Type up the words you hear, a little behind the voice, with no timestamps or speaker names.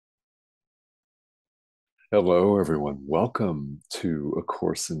Hello, everyone. Welcome to A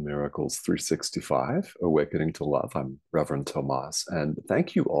Course in Miracles 365, Awakening to Love. I'm Reverend Tomas, and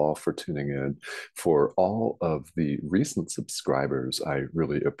thank you all for tuning in. For all of the recent subscribers, I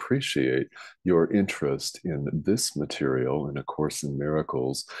really appreciate your interest in this material in A Course in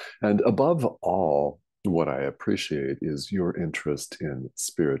Miracles. And above all, what I appreciate is your interest in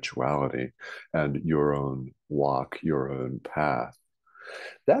spirituality and your own walk, your own path.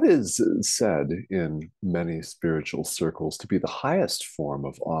 That is said in many spiritual circles to be the highest form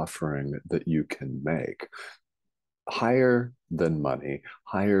of offering that you can make, higher than money,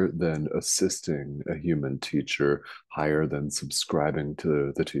 higher than assisting a human teacher, higher than subscribing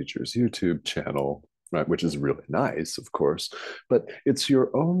to the teacher's YouTube channel, right? Which is really nice, of course, but it's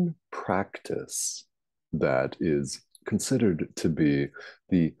your own practice that is considered to be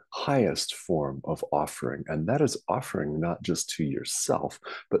the highest form of offering. And that is offering not just to yourself,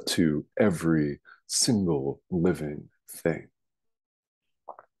 but to every single living thing.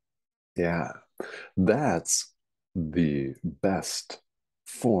 Yeah, that's the best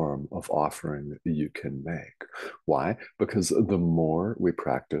form of offering you can make. Why? Because the more we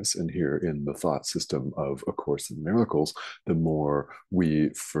practice, and here in the thought system of A Course in Miracles, the more we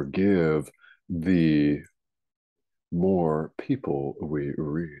forgive, the more people we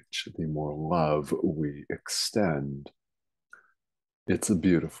reach, the more love we extend. It's a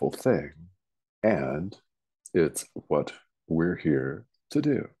beautiful thing, and it's what we're here to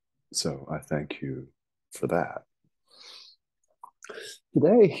do. So I thank you for that.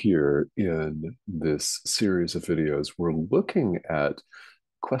 Today, here in this series of videos, we're looking at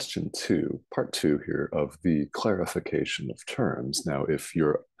question two, part two here of the clarification of terms. Now, if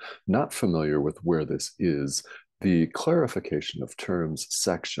you're not familiar with where this is, the clarification of terms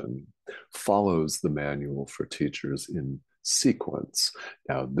section follows the manual for teachers in sequence.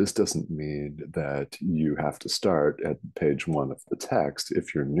 Now, this doesn't mean that you have to start at page one of the text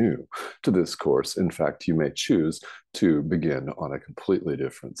if you're new to this course. In fact, you may choose to begin on a completely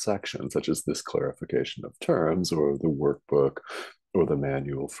different section, such as this clarification of terms or the workbook or the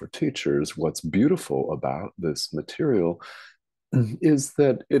manual for teachers. What's beautiful about this material is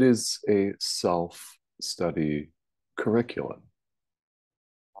that it is a self-study curriculum.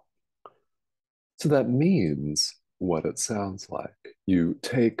 So that means what it sounds like. You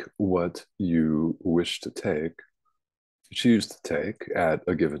take what you wish to take, choose to take at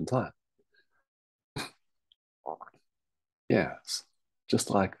a given time. Yes,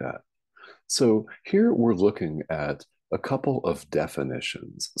 just like that. So here we're looking at a couple of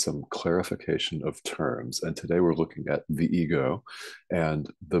definitions, some clarification of terms, and today we're looking at the ego and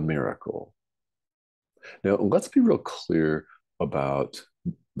the miracle. Now, let's be real clear about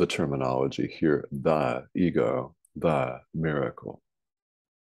the terminology here, the ego, the miracle,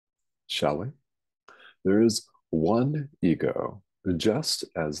 shall we? There is one ego, just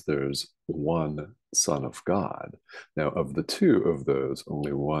as there's one Son of God. Now, of the two of those,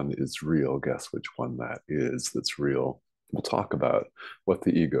 only one is real. Guess which one that is that's real? We'll talk about what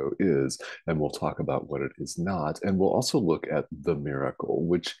the ego is, and we'll talk about what it is not. And we'll also look at the miracle,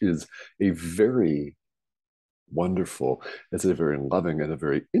 which is a very wonderful, it's a very loving and a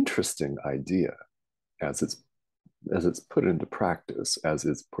very interesting idea as it's put into practice, as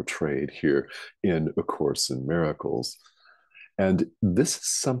it's portrayed here in A Course in Miracles. And this is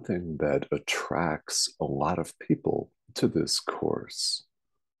something that attracts a lot of people to this course.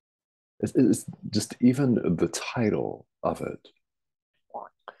 It's just even the title of it,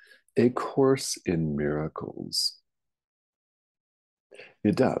 A Course in Miracles.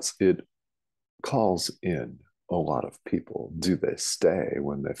 It does. It calls in a lot of people. Do they stay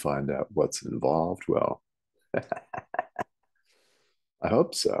when they find out what's involved? Well, I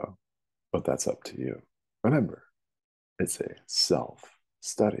hope so, but that's up to you. Remember, it's a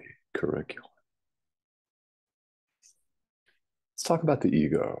self-study curriculum. Let's talk about the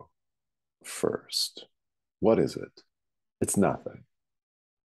ego first. What is it? It's nothing.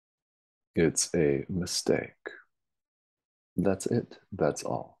 It's a mistake. That's it. That's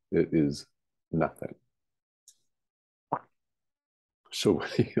all. It is nothing. Shall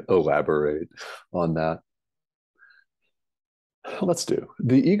we elaborate on that? Let's do.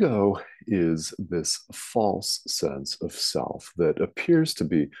 The ego is this false sense of self that appears to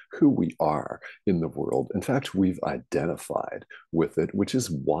be who we are in the world. In fact, we've identified with it, which is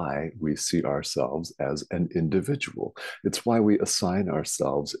why we see ourselves as an individual. It's why we assign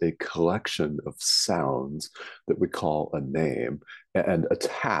ourselves a collection of sounds that we call a name and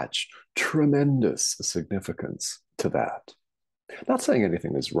attach tremendous significance to that. Not saying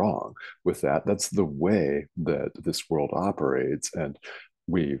anything is wrong with that. That's the way that this world operates. And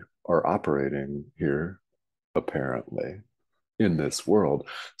we are operating here apparently, in this world.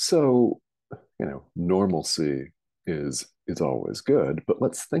 So, normalcy is always good, but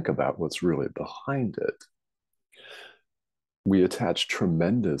let's think about what's really behind it. We attach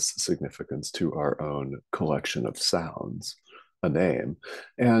tremendous significance to our own collection of sounds, a name,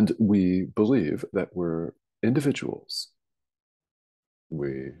 and we believe that we're individuals.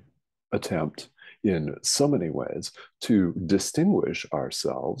 We attempt in so many ways to distinguish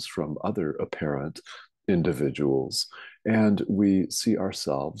ourselves from other apparent individuals, and we see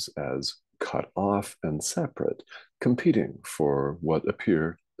ourselves as cut off and separate, competing for what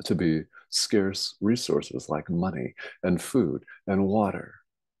appear to be scarce resources like money and food and water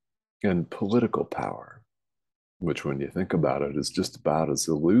and political power, which, when you think about it, is just about as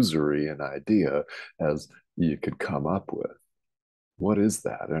illusory an idea as you could come up with. What is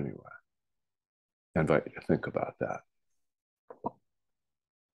that anyway? I invite you to think about that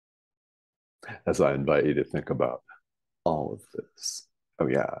as I invite you to think about all of this. Oh,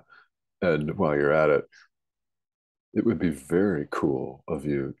 yeah. And while you're at it, it would be very cool of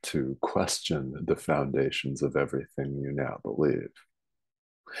you to question the foundations of everything you now believe.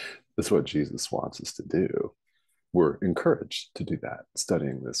 That's what Jesus wants us to do. We're encouraged to do that,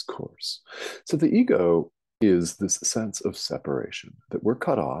 studying this course. So the ego is this sense of separation, that we're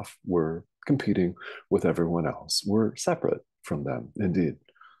cut off, we're competing with everyone else, we're separate from them, indeed.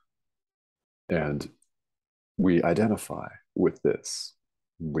 And we identify with this.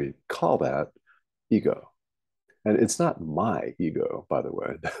 We call that ego. And it's not my ego, by the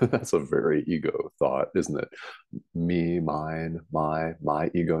way. That's a very ego thought, isn't it? Me, mine,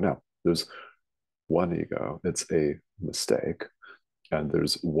 my ego. No, there's one ego. It's a mistake. And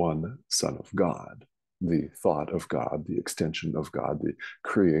there's one Son of God, the thought of God, the extension of God, the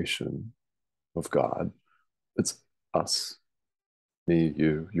creation of God. It's us, me,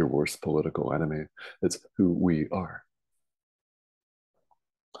 you, your worst political enemy. It's who we are.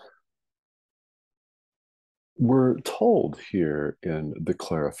 We're told here in the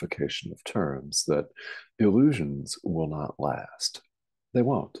clarification of terms that illusions will not last. They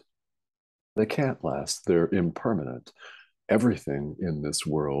won't. They can't last. They're impermanent. Everything in this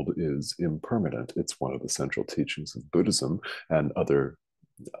world is impermanent. It's one of the central teachings of Buddhism and other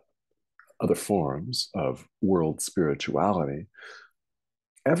forms of world spirituality.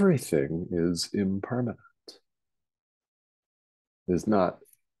 Everything is impermanent. Is not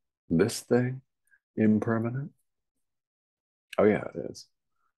this thing impermanent? Oh, yeah, it is.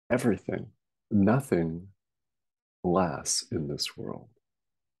 Everything. Nothing lasts in this world.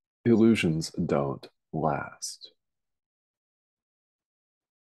 Illusions don't last,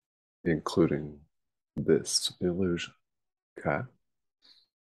 including this illusion. Okay.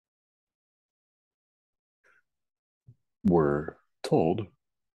 We're told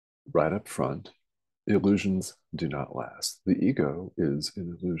right up front, illusions do not last. The ego is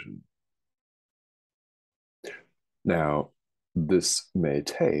an illusion. Now, this may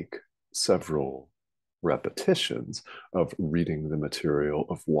take several repetitions of reading the material,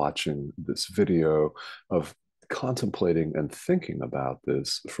 of watching this video, of contemplating and thinking about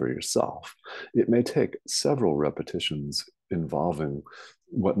this for yourself. It may take several repetitions involving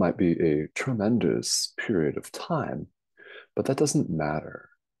what might be a tremendous period of time, but that doesn't matter.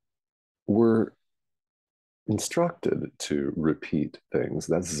 We're instructed to repeat things.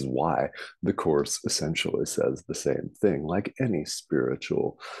 This is why the Course essentially says the same thing. Like any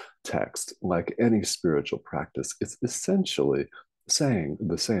spiritual text, like any spiritual practice, it's essentially saying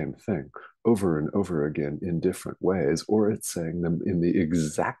the same thing over and over again in different ways, or it's saying them in the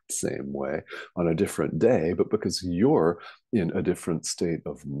exact same way on a different day, but because you're in a different state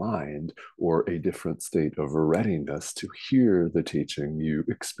of mind or a different state of readiness to hear the teaching, you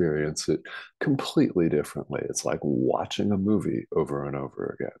experience it completely differently. It's like watching a movie over and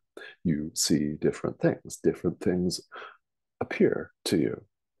over again. You see different things appear to you.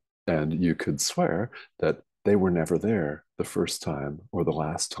 And you could swear that they were never there the first time or the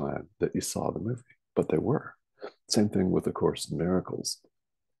last time that you saw the movie, but they were. Same thing with A Course in Miracles.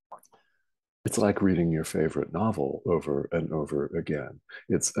 It's like reading your favorite novel over and over again.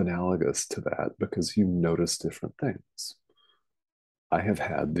 It's analogous to that because you notice different things. I have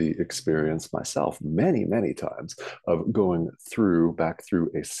had the experience myself many times of going back through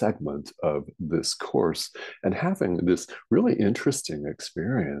a segment of this course and having this really interesting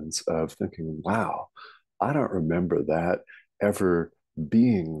experience of thinking, wow, I don't remember that ever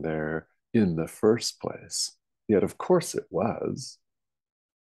being there in the first place. Yet, of course, it was.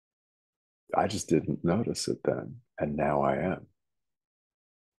 I just didn't notice it then. And now I am.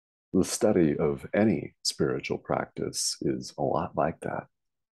 The study of any spiritual practice is a lot like that.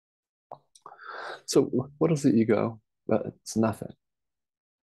 So, what is the ego? Well, it's nothing.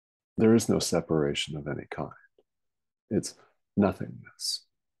 There is no separation of any kind. It's nothingness.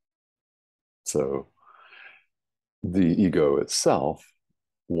 So, the ego itself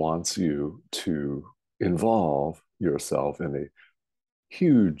wants you to involve yourself in a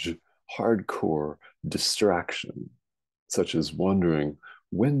huge, hardcore distraction, such as wondering,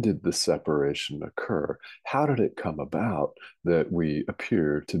 when did the separation occur? How did it come about that we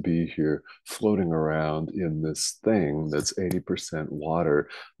appear to be here floating around in this thing that's 80% water,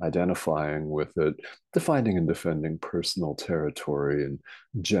 identifying with it, defining and defending personal territory, and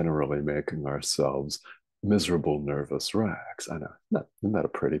generally making ourselves miserable, nervous wrecks? I know. Isn't that a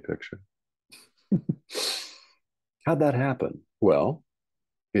pretty picture? How'd that happen? Well,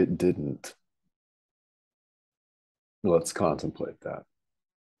 it didn't. Let's contemplate that.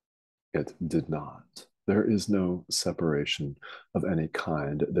 It did not. There is no separation of any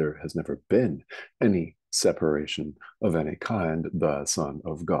kind. There has never been any separation of any kind. The Son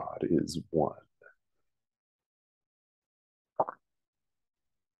of God is one.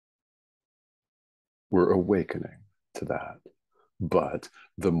 We're awakening to that. But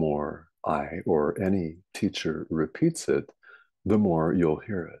the more I or any teacher repeats it, the more you'll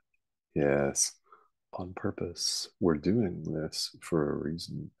hear it. Yes, on purpose. We're doing this for a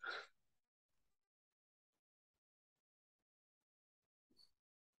reason.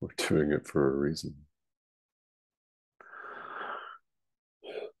 We're doing it for a reason.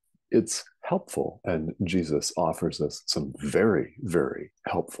 It's helpful. And Jesus offers us some very, very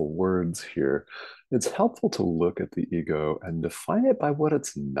helpful words here. It's helpful to look at the ego and define it by what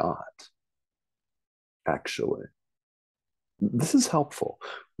it's not, actually. This is helpful.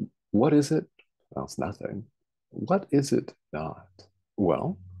 What is it? Well, it's nothing. What is it not?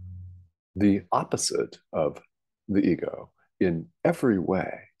 Well, the opposite of the ego in every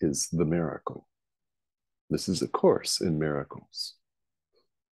way is the miracle. This is a course in miracles.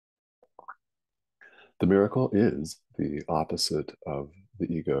 The miracle is the opposite of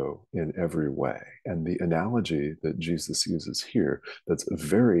the ego in every way. And the analogy that Jesus uses here that's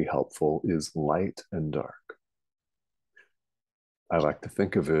very helpful is light and dark. I like to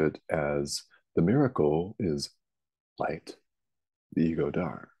think of it as the miracle is light, the ego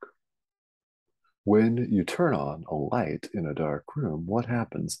dark. When you turn on a light in a dark room, what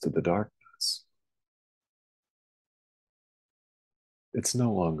happens to the darkness? It's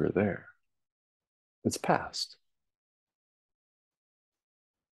no longer there. It's past.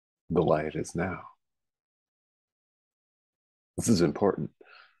 The light is now. This is important.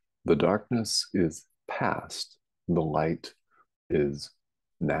 The darkness is past. The light is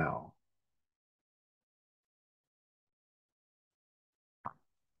now.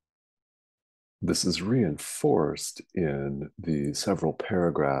 This is reinforced in the several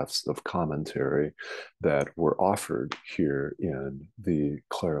paragraphs of commentary that were offered here in the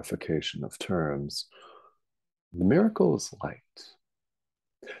clarification of terms. The miracle is light.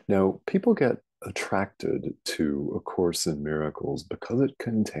 Now, people get attracted to A Course in Miracles because it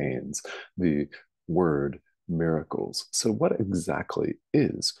contains the word miracles. So, what exactly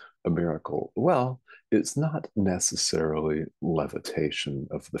is a miracle? Well, it's not necessarily levitation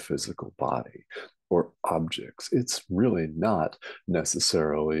of the physical body or objects. It's really not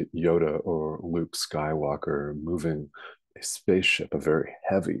necessarily Yoda or Luke Skywalker moving a spaceship, a very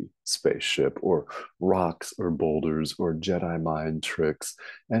heavy spaceship, or rocks or boulders or Jedi mind tricks,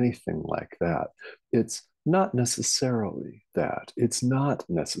 anything like that. It's not necessarily that. It's not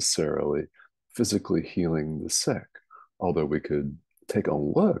necessarily physically healing the sick, although we could take a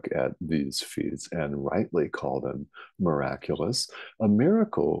look at these feats and rightly call them miraculous. A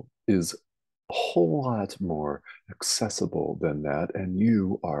miracle is a whole lot more accessible than that, and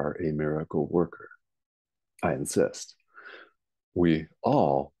you are a miracle worker. I insist. We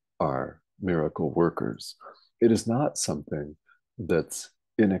all are miracle workers. It is not something that's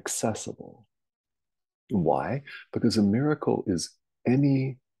inaccessible. Why? Because a miracle is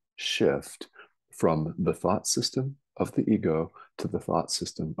any shift from the thought system of the ego to the thought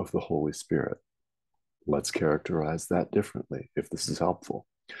system of the Holy Spirit. Let's characterize that differently if this is helpful.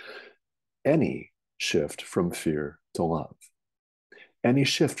 Any shift from fear to love, any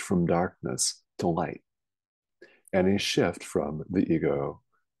shift from darkness to light, any shift from the ego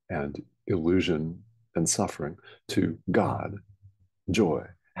and illusion and suffering to God, joy,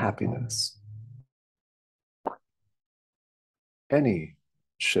 happiness. Any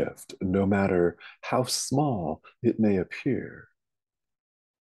shift, no matter how small it may appear,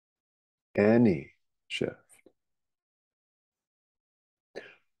 any shift.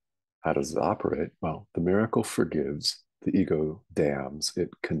 How does it operate? Well, the miracle forgives, the ego damns, it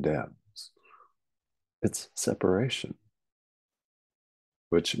condemns. It's separation,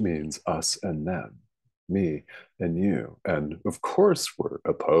 which means us and them, me and you. And of course, we're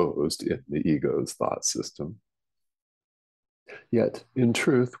opposed in the ego's thought system. Yet, in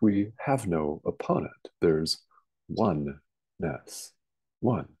truth, we have no opponent. There's oneness.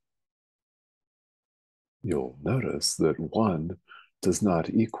 One. You'll notice that one does not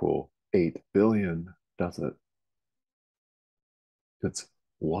equal 8 billion, does it? It's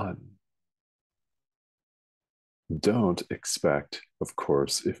one. Don't expect, of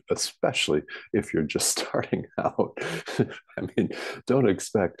course, especially if you're just starting out, I mean, don't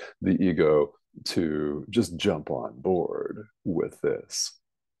expect the ego to just jump on board with this.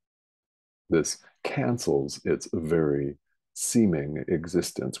 This cancels its very seeming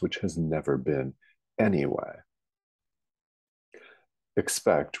existence, which has never been anyway.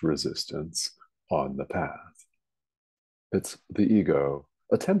 Expect resistance on the path. It's the ego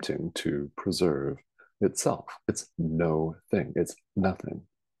attempting to preserve itself. It's no thing, it's nothing.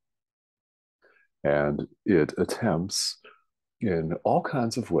 And it attempts in all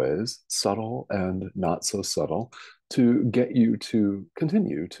kinds of ways, subtle and not so subtle, to get you to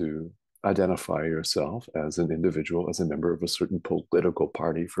continue to identify yourself as an individual, as a member of a certain political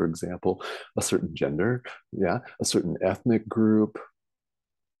party, for example, a certain gender, yeah, a certain ethnic group,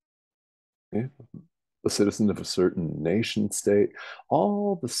 yeah, a citizen of a certain nation state,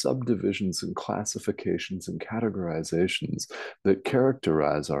 all the subdivisions and classifications and categorizations that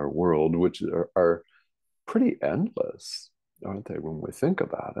characterize our world, which are pretty endless, aren't they, when we think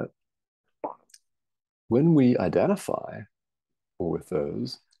about it? When we identify with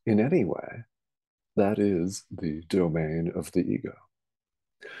those in any way, that is the domain of the ego.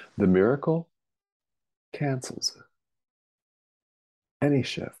 The miracle cancels it. Any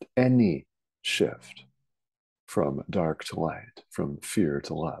shift from dark to light, from fear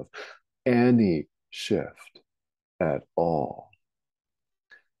to love, any shift at all,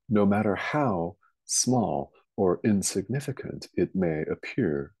 no matter how small or insignificant it may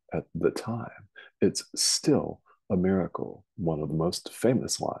appear at the time, it's still a miracle. One of the most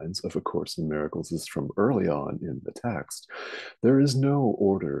famous lines of A Course in Miracles is from early on in the text. There is no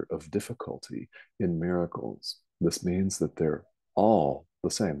order of difficulty in miracles. This means that they're all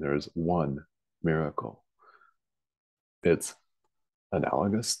the same. There is one miracle. It's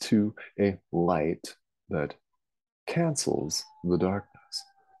analogous to a light that cancels the darkness.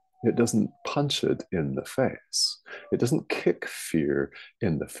 It doesn't punch it in the face. It doesn't kick fear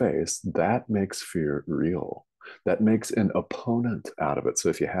in the face. That makes fear real. That makes an opponent out of it. So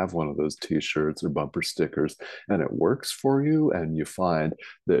if you have one of those t-shirts or bumper stickers and it works for you, and you find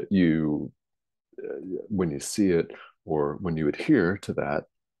that when you see it or when you adhere to that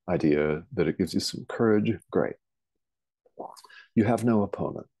idea, that it gives you some courage, great. You have no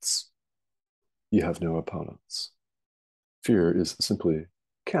opponents. You have no opponents. Fear is simply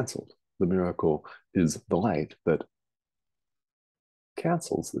canceled. The miracle is the light that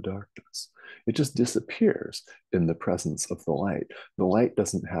cancels the darkness. It just disappears in the presence of the light. The light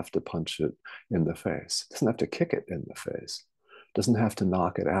doesn't have to punch it in the face, it doesn't have to kick it in the face, it doesn't have to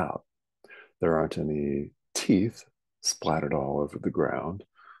knock it out. There aren't any teeth splattered all over the ground.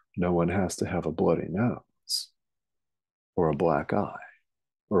 No one has to have a bloody nose or a black eye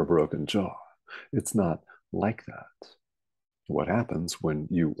or a broken jaw. It's not like that. What happens when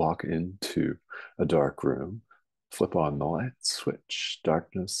you walk into a dark room, flip on the light switch,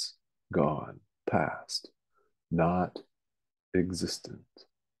 darkness gone, past, not existent.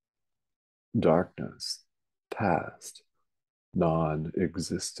 Darkness, past, non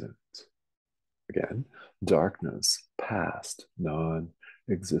existent. Again, darkness, past, non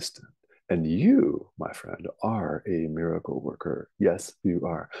existent. And you, my friend, are a miracle worker. Yes, you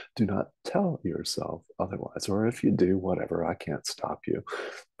are. Do not tell yourself otherwise. Or if you do, whatever, I can't stop you.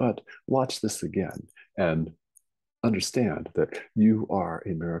 But watch this again and understand that you are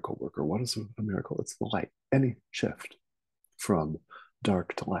a miracle worker. What is a miracle? It's the light. Any shift from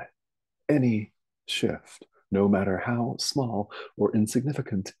dark to light, any shift, no matter how small or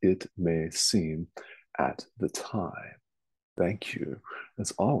insignificant it may seem at the time. Thank you,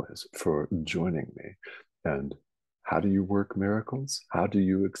 as always, for joining me. And how do you work miracles? How do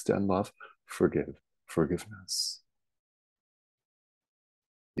you extend love? Forgiveness.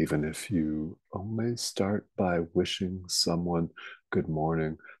 Even if you only start by wishing someone good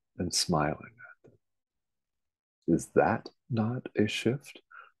morning and smiling at them. Is that not a shift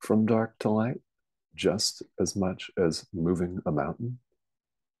from dark to light, just as much as moving a mountain?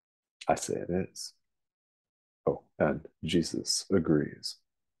 I say it is. Oh, and Jesus agrees.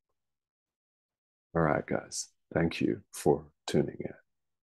 All right, guys. Thank you for tuning in.